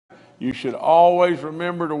You should always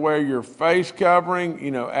remember to wear your face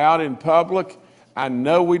covering, out in public. I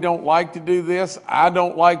know we don't like to do this. I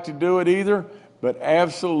don't like to do it either, but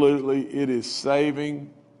absolutely it is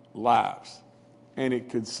saving lives, and it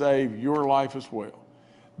could save your life as well.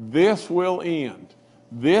 This will end.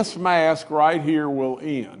 This mask right here will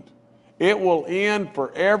end. It will end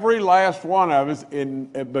for every last one of us,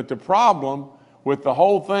 but the problem with the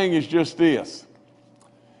whole thing is just this.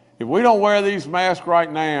 If we don't wear these masks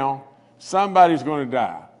right now, somebody's going to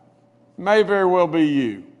die. May very well be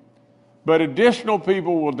you. But additional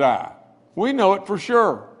people will die. We know it for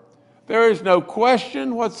sure. There is no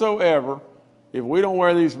question whatsoever, if we don't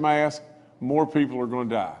wear these masks, more people are going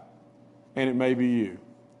to die. And it may be you.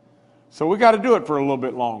 So we got to do it for a little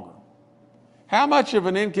bit longer. How much of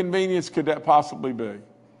an inconvenience could that possibly be?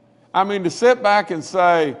 I mean, to sit back and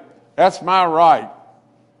say, that's my right.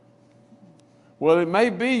 Well, it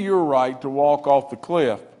may be your right to walk off the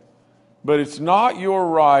cliff, but it's not your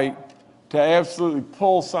right to absolutely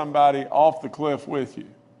pull somebody off the cliff with you.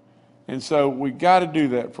 And so we got to do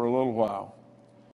that for a little while.